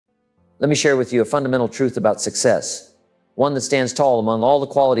let me share with you a fundamental truth about success, one that stands tall among all the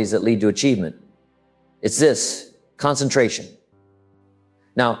qualities that lead to achievement. It's this: concentration.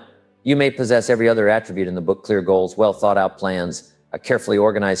 Now, you may possess every other attribute in the book: clear goals, well thought out plans, a carefully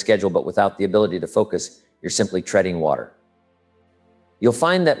organized schedule, but without the ability to focus, you're simply treading water. You'll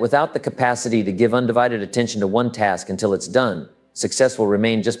find that without the capacity to give undivided attention to one task until it's done, success will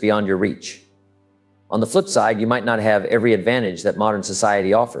remain just beyond your reach. On the flip side, you might not have every advantage that modern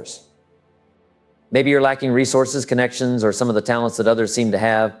society offers. Maybe you're lacking resources, connections, or some of the talents that others seem to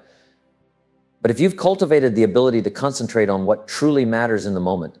have. But if you've cultivated the ability to concentrate on what truly matters in the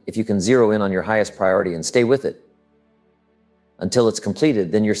moment, if you can zero in on your highest priority and stay with it until it's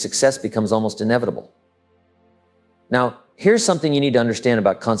completed, then your success becomes almost inevitable. Now, here's something you need to understand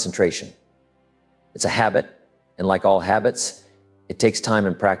about concentration. It's a habit, and like all habits, it takes time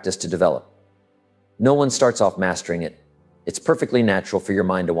and practice to develop. No one starts off mastering it. It's perfectly natural for your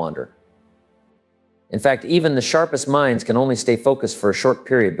mind to wander. In fact, even the sharpest minds can only stay focused for a short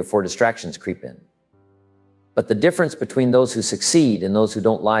period before distractions creep in. But the difference between those who succeed and those who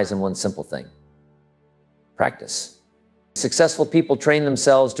don't lies in one simple thing: practice. Successful people train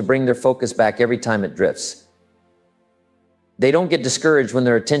themselves to bring their focus back every time it drifts. They don't get discouraged when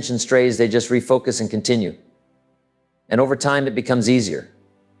their attention strays, they just refocus and continue. And over time, it becomes easier.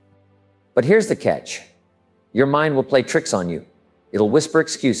 But here's the catch: your mind will play tricks on you. It'll whisper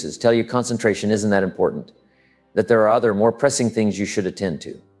excuses, tell you concentration isn't that important, that there are other, more pressing things you should attend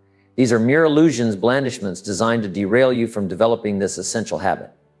to. These are mere illusions, blandishments designed to derail you from developing this essential habit.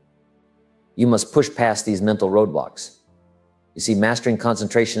 You must push past these mental roadblocks. You see, mastering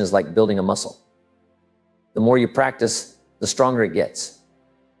concentration is like building a muscle. The more you practice, the stronger it gets.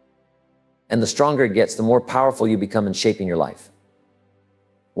 And the stronger it gets, the more powerful you become in shaping your life.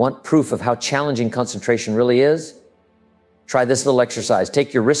 Want proof of how challenging concentration really is? Try this little exercise.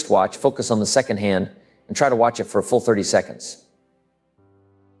 Take your wristwatch, focus on the second hand, and try to watch it for a full 30 seconds.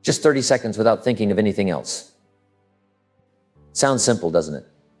 Just 30 seconds without thinking of anything else. Sounds simple, doesn't it?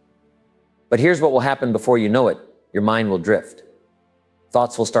 But here's what will happen before you know it. Your mind will drift.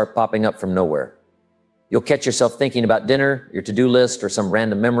 Thoughts will start popping up from nowhere. You'll catch yourself thinking about dinner, your to-do list, or some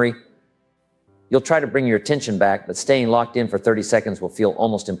random memory. You'll try to bring your attention back, but staying locked in for 30 seconds will feel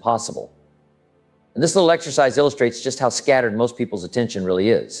almost impossible. And this little exercise illustrates just how scattered most people's attention really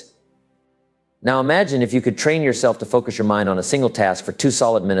is. Now imagine if you could train yourself to focus your mind on a single task for 2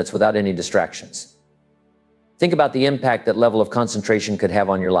 solid minutes without any distractions. Think about the impact that level of concentration could have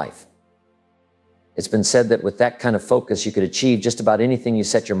on your life. It's been said that with that kind of focus, you could achieve just about anything you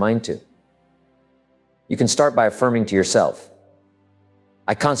set your mind to. You can start by affirming to yourself,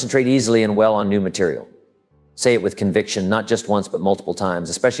 "I concentrate easily and well on new material." Say it with conviction, not just once, but multiple times,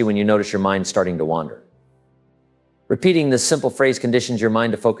 especially when you notice your mind starting to wander. Repeating this simple phrase conditions your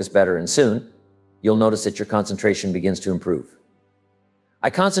mind to focus better, and soon you'll notice that your concentration begins to improve. I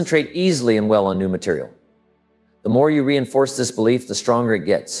concentrate easily and well on new material. The more you reinforce this belief, the stronger it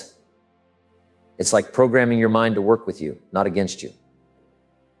gets. It's like programming your mind to work with you, not against you.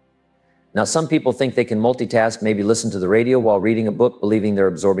 Now, some people think they can multitask, maybe listen to the radio while reading a book, believing they're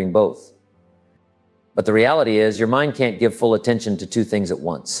absorbing both. But the reality is, your mind can't give full attention to 2 things at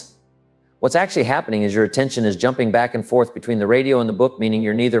once. What's actually happening is your attention is jumping back and forth between the radio and the book, meaning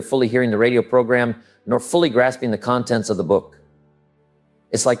you're neither fully hearing the radio program nor fully grasping the contents of the book.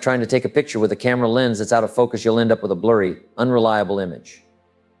 It's like trying to take a picture with a camera lens that's out of focus. You'll end up with a blurry, unreliable image.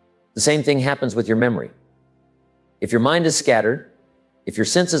 The same thing happens with your memory. If your mind is scattered, if your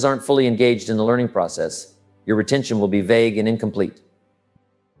senses aren't fully engaged in the learning process, your retention will be vague and incomplete.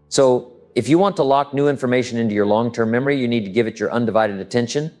 So, if you want to lock new information into your long-term memory, you need to give it your undivided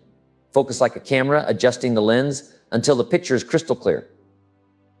attention. Focus like a camera, adjusting the lens until the picture is crystal clear.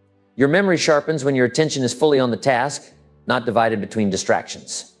 Your memory sharpens when your attention is fully on the task, not divided between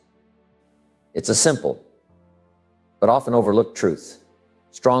distractions. It's a simple, but often overlooked truth.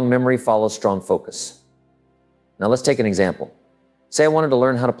 Strong memory follows strong focus. Now let's take an example. Say I wanted to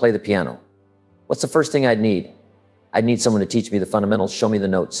learn how to play the piano. What's the first thing I'd need? I'd need someone to teach me the fundamentals, show me the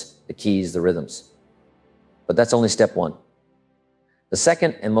notes, the keys, the rhythms. But that's only step 1. The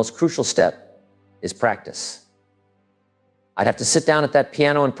second and most crucial step is practice. I'd have to sit down at that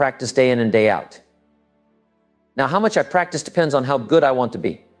piano and practice day in and day out. Now, how much I practice depends on how good I want to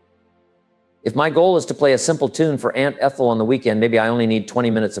be. If my goal is to play a simple tune for Aunt Ethel on the weekend, maybe I only need 20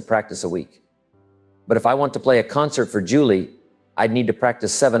 minutes of practice a week. But if I want to play a concert for Julie, I'd need to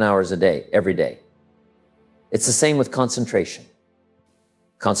practice 7 hours a day, every day. It's the same with concentration.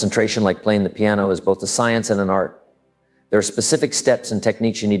 Concentration, like playing the piano, is both a science and an art. There are specific steps and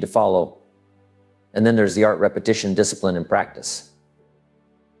techniques you need to follow. And then there's the art, repetition, discipline, and practice.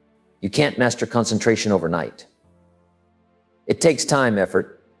 You can't master concentration overnight. It takes time,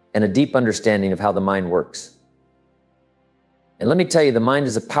 effort, and a deep understanding of how the mind works. And let me tell you, the mind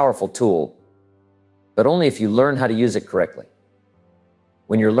is a powerful tool, but only if you learn how to use it correctly.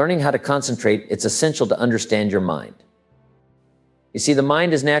 When you're learning how to concentrate, it's essential to understand your mind. You see, the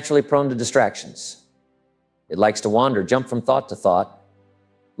mind is naturally prone to distractions. It likes to wander, jump from thought to thought,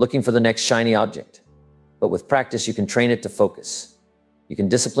 looking for the next shiny object. But with practice, you can train it to focus. You can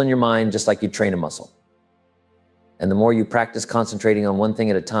discipline your mind just like you train a muscle. And the more you practice concentrating on one thing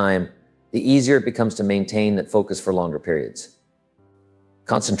at a time, the easier it becomes to maintain that focus for longer periods.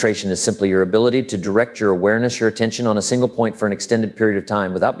 Concentration is simply your ability to direct your awareness, your attention on a single point for an extended period of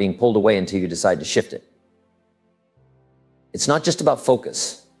time without being pulled away until you decide to shift it. It's not just about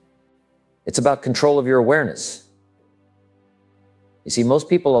focus. It's about control of your awareness. You see, most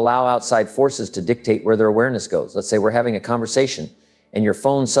people allow outside forces to dictate where their awareness goes. Let's say we're having a conversation and your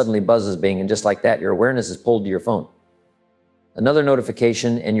phone suddenly buzzes bing, and just like that, your awareness is pulled to your phone. Another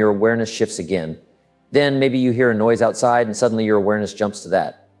notification and your awareness shifts again. Then maybe you hear a noise outside and suddenly your awareness jumps to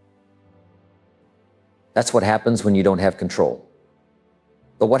that. That's what happens when you don't have control.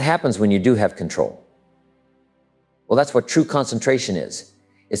 But what happens when you do have control? Well, that's what true concentration is.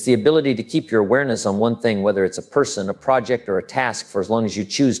 It's the ability to keep your awareness on one thing, whether it's a person, a project, or a task, for as long as you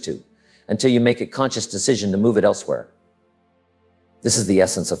choose to, until you make a conscious decision to move it elsewhere. This is the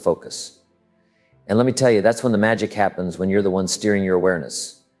essence of focus. And let me tell you, that's when the magic happens, when you're the one steering your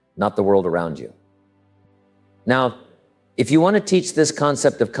awareness, not the world around you. Now, if you want to teach this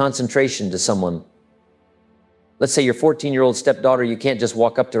concept of concentration to someone, let's say your 14-year-old stepdaughter, you can't just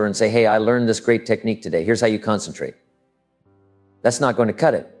walk up to her and say, hey, I learned this great technique today. Here's how you concentrate. That's not going to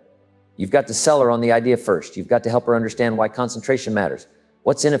cut it. You've got to sell her on the idea first. You've got to help her understand why concentration matters.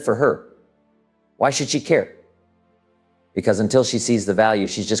 What's in it for her? Why should she care? Because until she sees the value,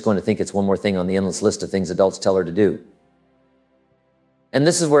 she's just going to think it's one more thing on the endless list of things adults tell her to do. And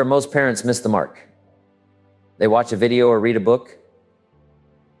this is where most parents miss the mark. They watch a video or read a book,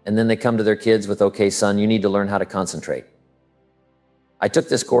 and then they come to their kids with, okay, son, you need to learn how to concentrate. I took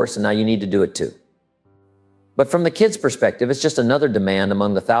this course, and now you need to do it too. But from the kids' perspective, it's just another demand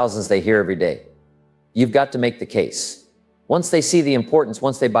among the thousands they hear every day. You've got to make the case. Once they see the importance,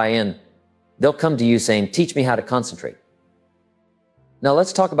 once they buy in, they'll come to you saying, teach me how to concentrate. Now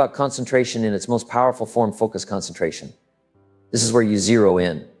let's talk about concentration in its most powerful form, focus concentration. This is where you zero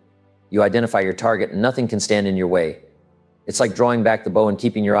in. You identify your target and nothing can stand in your way. It's like drawing back the bow and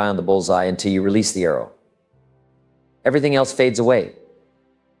keeping your eye on the bullseye until you release the arrow. Everything else fades away.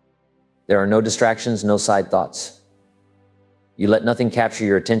 There are no distractions, no side thoughts. You let nothing capture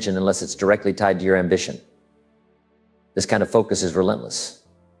your attention unless it's directly tied to your ambition. This kind of focus is relentless.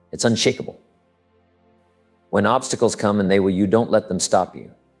 It's unshakable. When obstacles come and you don't let them stop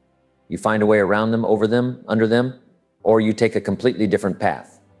you. You find a way around them, over them, under them, or you take a completely different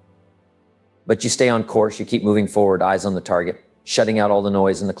path. But you stay on course, you keep moving forward, eyes on the target, shutting out all the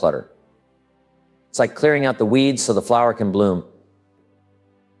noise and the clutter. It's like clearing out the weeds so the flower can bloom.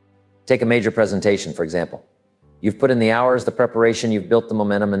 Take a major presentation, for example. You've put in the hours, the preparation, you've built the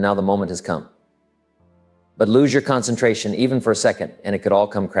momentum, and now the moment has come. But lose your concentration even for a second, and it could all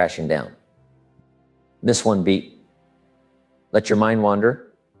come crashing down. Miss one beat. Let your mind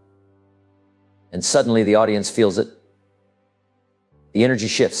wander, and suddenly the audience feels it. The energy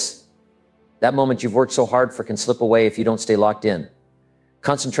shifts. That moment you've worked so hard for can slip away if you don't stay locked in.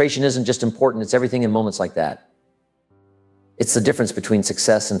 Concentration isn't just important, it's everything in moments like that. It's the difference between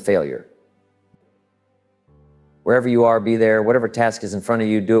success and failure. Wherever you are, be there. Whatever task is in front of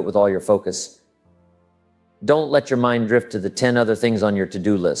you, do it with all your focus. Don't let your mind drift to the 10 other things on your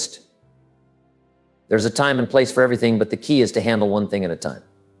to-do list. There's a time and place for everything, but the key is to handle one thing at a time.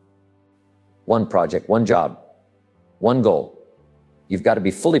 One project, one job, one goal. You've got to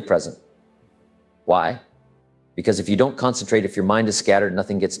be fully present. Why? Because if you don't concentrate, if your mind is scattered,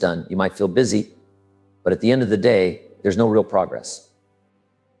 nothing gets done. You might feel busy, but at the end of the day, there's no real progress.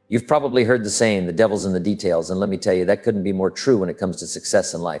 You've probably heard the saying, the devil's in the details, and let me tell you, that couldn't be more true when it comes to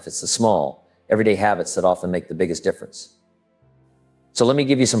success in life. It's the small, everyday habits that often make the biggest difference. So let me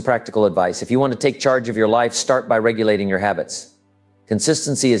give you some practical advice. If you want to take charge of your life, start by regulating your habits.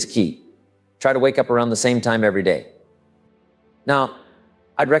 Consistency is key. Try to wake up around the same time every day. Now,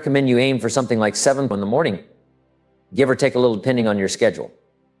 I'd recommend you aim for something like 7 in the morning, give or take a little depending on your schedule.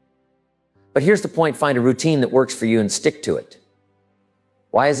 But here's the point, find a routine that works for you and stick to it.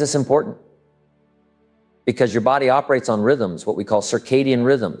 Why is this important? Because your body operates on rhythms, what we call circadian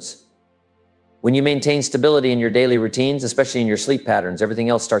rhythms. When you maintain stability in your daily routines, especially in your sleep patterns, everything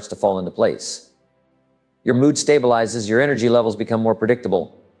else starts to fall into place. Your mood stabilizes, your energy levels become more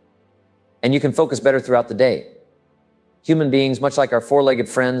predictable, and you can focus better throughout the day. Human beings, much like our four-legged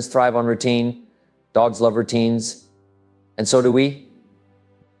friends, thrive on routine. Dogs love routines, and so do we.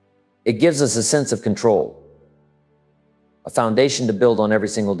 It gives us a sense of control, a foundation to build on every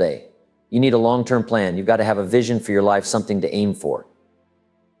single day. You need a long-term plan. You've got to have a vision for your life, something to aim for.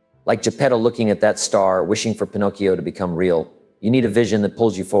 Like Geppetto looking at that star, wishing for Pinocchio to become real. You need a vision that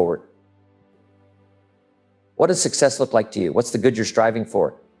pulls you forward. What does success look like to you? What's the good you're striving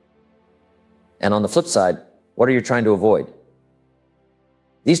for? And on the flip side, what are you trying to avoid?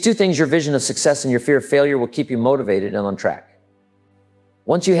 These two things, your vision of success and your fear of failure, will keep you motivated and on track.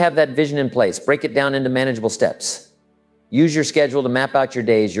 Once you have that vision in place, break it down into manageable steps. Use your schedule to map out your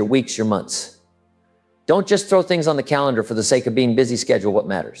days, your weeks, your months. Don't just throw things on the calendar for the sake of being busy. Schedule what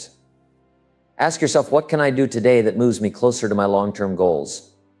matters. Ask yourself, what can I do today that moves me closer to my long-term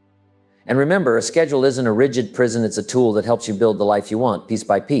goals? And remember, a schedule isn't a rigid prison. It's a tool that helps you build the life you want, piece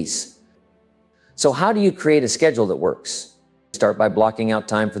by piece. So how do you create a schedule that works? Start by blocking out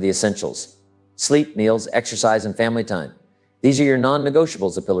time for the essentials: sleep, meals, exercise, and family time. These are your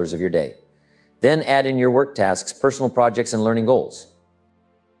non-negotiables, the pillars of your day. Then add in your work tasks, personal projects, and learning goals.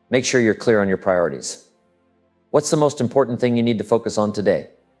 Make sure you're clear on your priorities. What's the most important thing you need to focus on today?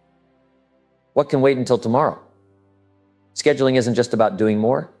 What can wait until tomorrow? Scheduling isn't just about doing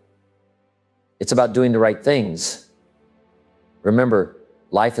more. It's about doing the right things. Remember,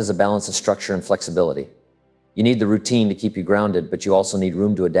 life is a balance of structure and flexibility. You need the routine to keep you grounded, but you also need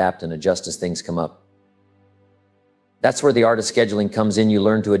room to adapt and adjust as things come up. That's where the art of scheduling comes in. You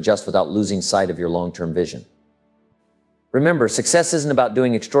learn to adjust without losing sight of your long-term vision. Remember, success isn't about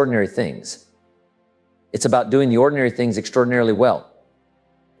doing extraordinary things. It's about doing the ordinary things extraordinarily well.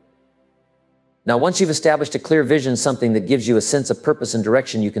 Now, once you've established a clear vision, something that gives you a sense of purpose and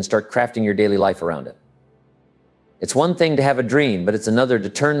direction, you can start crafting your daily life around it. It's one thing to have a dream, but it's another to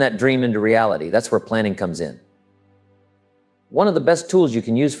turn that dream into reality. That's where planning comes in. One of the best tools you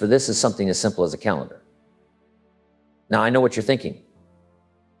can use for this is something as simple as a calendar. Now, I know what you're thinking.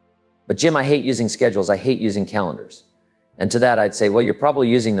 But Jim, I hate using schedules. I hate using calendars. And to that, I'd say, well, you're probably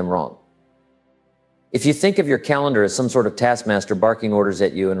using them wrong. If you think of your calendar as some sort of taskmaster barking orders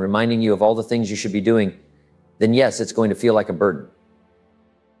at you and reminding you of all the things you should be doing, then yes, it's going to feel like a burden.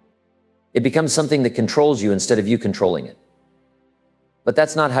 It becomes something that controls you instead of you controlling it. But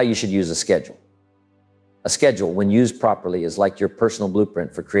that's not how you should use a schedule. A schedule, when used properly, is like your personal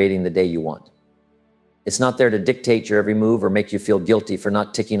blueprint for creating the day you want. It's not there to dictate your every move or make you feel guilty for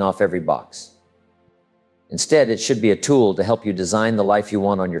not ticking off every box. Instead, it should be a tool to help you design the life you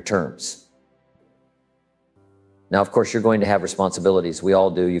want on your terms. Now, of course, you're going to have responsibilities. We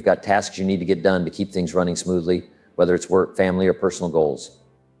all do. You've got tasks you need to get done to keep things running smoothly, whether it's work, family, or personal goals.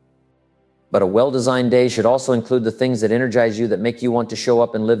 But a well-designed day should also include the things that energize you, that make you want to show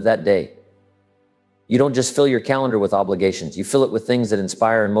up and live that day. You don't just fill your calendar with obligations. You fill it with things that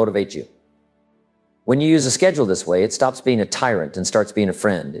inspire and motivate you. When you use a schedule this way, it stops being a tyrant and starts being a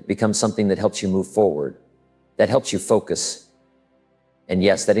friend. It becomes something that helps you move forward, that helps you focus. And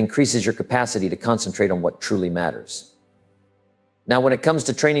yes, that increases your capacity to concentrate on what truly matters. Now, when it comes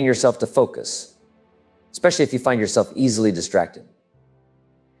to training yourself to focus, especially if you find yourself easily distracted,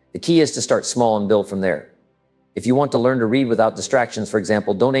 the key is to start small and build from there. If you want to learn to read without distractions, for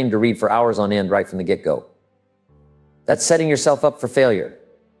example, don't aim to read for hours on end right from the get-go. That's setting yourself up for failure.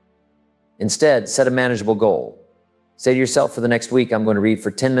 Instead, set a manageable goal. Say to yourself, for the next week, I'm going to read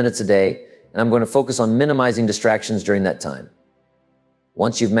for 10 minutes a day, and I'm going to focus on minimizing distractions during that time.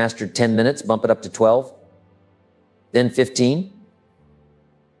 Once you've mastered 10 minutes, bump it up to 12, then 15.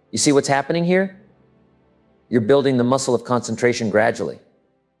 You see what's happening here? You're building the muscle of concentration gradually.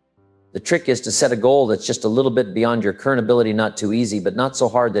 The trick is to set a goal that's just a little bit beyond your current ability, not too easy, but not so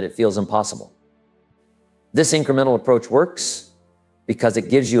hard that it feels impossible. This incremental approach works because it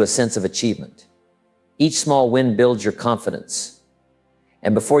gives you a sense of achievement. Each small win builds your confidence.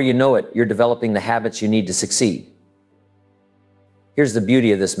 And before you know it, you're developing the habits you need to succeed. Here's the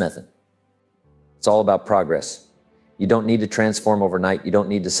beauty of this method. It's all about progress. You don't need to transform overnight. You don't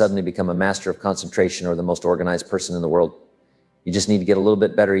need to suddenly become a master of concentration or the most organized person in the world. You just need to get a little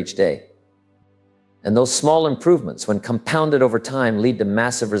bit better each day. And those small improvements, when compounded over time, lead to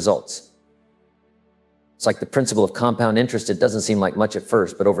massive results. It's like the principle of compound interest. It doesn't seem like much at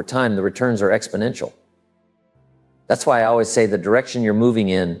first, but over time, the returns are exponential. That's why I always say the direction you're moving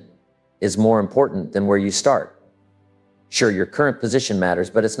in is more important than where you start. Sure, your current position matters,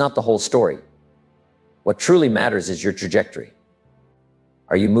 but it's not the whole story. What truly matters is your trajectory.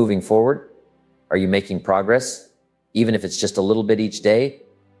 Are you moving forward? Are you making progress? Even if it's just a little bit each day?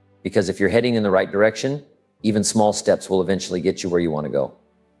 Because if you're heading in the right direction, even small steps will eventually get you where you want to go.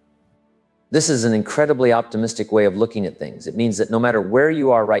 This is an incredibly optimistic way of looking at things. It means that no matter where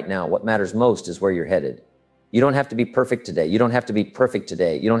you are right now, what matters most is where you're headed. You don't have to be perfect today. You don't have to be perfect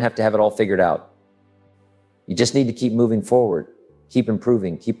today. You don't have to have it all figured out. You just need to keep moving forward, keep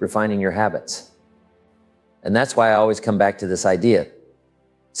improving, keep refining your habits. And that's why I always come back to this idea.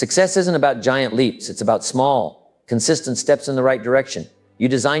 Success isn't about giant leaps. It's about small, consistent steps in the right direction. You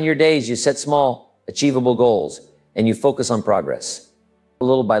design your days, you set small, achievable goals, and you focus on progress.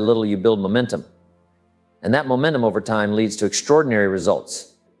 Little by little, you build momentum. And that momentum over time leads to extraordinary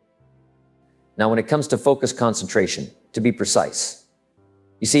results. Now, when it comes to focus concentration, to be precise,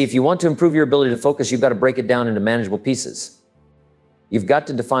 you see, if you want to improve your ability to focus, you've got to break it down into manageable pieces. You've got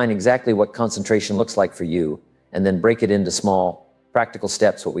to define exactly what concentration looks like for you, and then break it into small, practical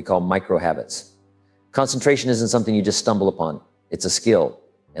steps, what we call micro habits. Concentration isn't something you just stumble upon. It's a skill,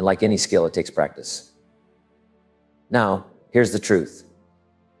 and like any skill, it takes practice. Now, here's the truth.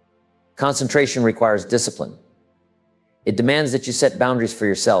 Concentration requires discipline. It demands that you set boundaries for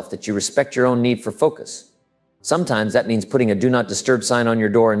yourself, that you respect your own need for focus. Sometimes that means putting a do not disturb sign on your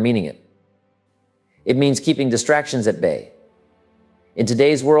door and meaning it. It means keeping distractions at bay. In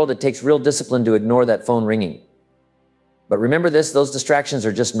today's world, it takes real discipline to ignore that phone ringing. But remember this, those distractions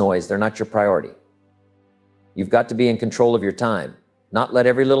are just noise. They're not your priority. You've got to be in control of your time, not let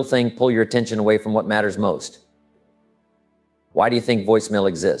every little thing pull your attention away from what matters most. Why do you think voicemail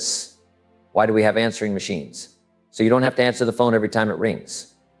exists? Why do we have answering machines? So you don't have to answer the phone every time it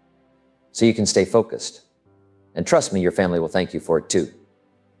rings. So you can stay focused. And trust me, your family will thank you for it too.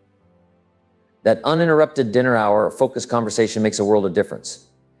 That uninterrupted dinner hour or focused conversation makes a world of difference.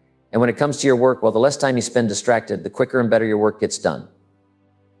 And when it comes to your work, well, the less time you spend distracted, the quicker and better your work gets done.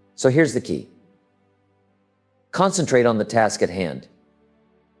 So here's the key. Concentrate on the task at hand.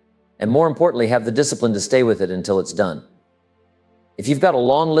 And more importantly, have the discipline to stay with it until it's done. If you've got a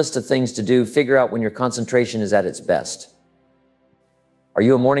long list of things to do, figure out when your concentration is at its best. Are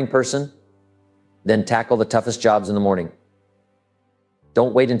you a morning person? Then tackle the toughest jobs in the morning.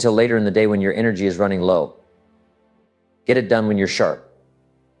 Don't wait until later in the day when your energy is running low. Get it done when you're sharp.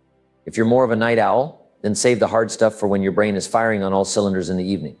 If you're more of a night owl, then save the hard stuff for when your brain is firing on all cylinders in the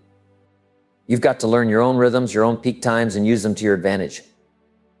evening. You've got to learn your own rhythms, your own peak times, and use them to your advantage.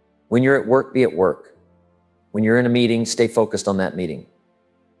 When you're at work, be at work. When you're in a meeting, stay focused on that meeting.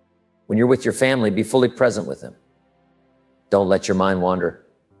 When you're with your family, be fully present with them. Don't let your mind wander.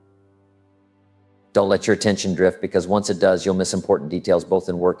 Don't let your attention drift, because once it does, you'll miss important details both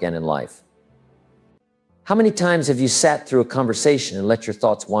in work and in life. How many times have you sat through a conversation and let your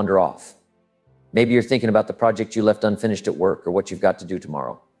thoughts wander off? Maybe you're thinking about the project you left unfinished at work or what you've got to do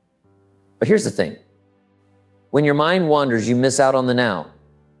tomorrow. But here's the thing. When your mind wanders, you miss out on the now.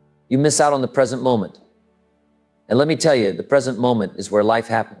 You miss out on the present moment. And let me tell you, the present moment is where life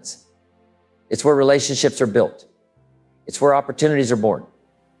happens. It's where relationships are built. It's where opportunities are born.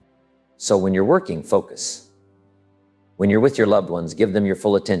 So when you're working, focus. When you're with your loved ones, give them your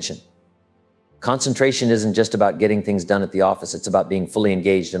full attention. Concentration isn't just about getting things done at the office. It's about being fully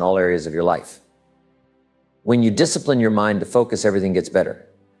engaged in all areas of your life. When you discipline your mind to focus, everything gets better.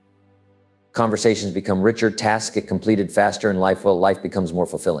 Conversations become richer, tasks get completed faster, and life becomes more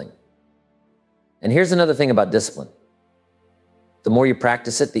fulfilling. And here's another thing about discipline. The more you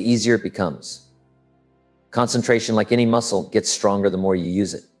practice it, the easier it becomes. Concentration, like any muscle, gets stronger the more you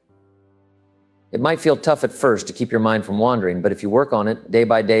use it. It might feel tough at first to keep your mind from wandering, but if you work on it day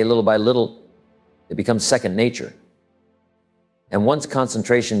by day, little by little, it becomes second nature. And once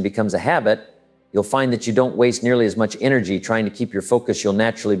concentration becomes a habit, you'll find that you don't waste nearly as much energy trying to keep your focus. You'll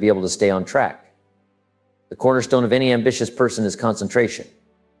naturally be able to stay on track. The cornerstone of any ambitious person is concentration.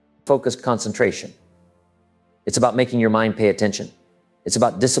 Focused concentration. It's about making your mind pay attention. It's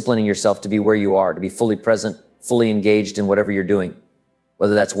about disciplining yourself to be where you are, to be fully present, fully engaged in whatever you're doing,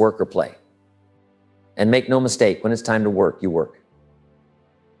 whether that's work or play. And make no mistake, when it's time to work, you work.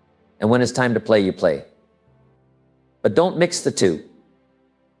 And when it's time to play, you play. But don't mix the two.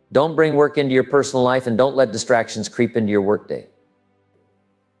 Don't bring work into your personal life, and don't let distractions creep into your workday.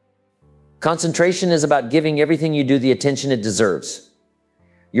 Concentration is about giving everything you do the attention it deserves.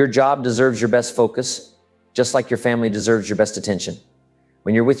 Your job deserves your best focus, just like your family deserves your best attention.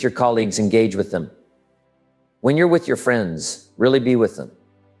 When you're with your colleagues, engage with them. When you're with your friends, really be with them.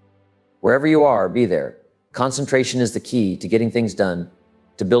 Wherever you are, be there. Concentration is the key to getting things done,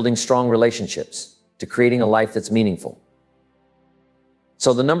 to building strong relationships, to creating a life that's meaningful.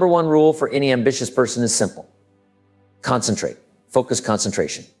 So the number one rule for any ambitious person is simple. Concentrate. Focus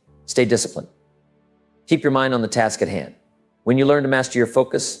concentration. Stay disciplined. Keep your mind on the task at hand. When you learn to master your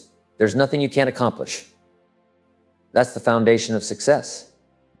focus, there's nothing you can't accomplish. That's the foundation of success.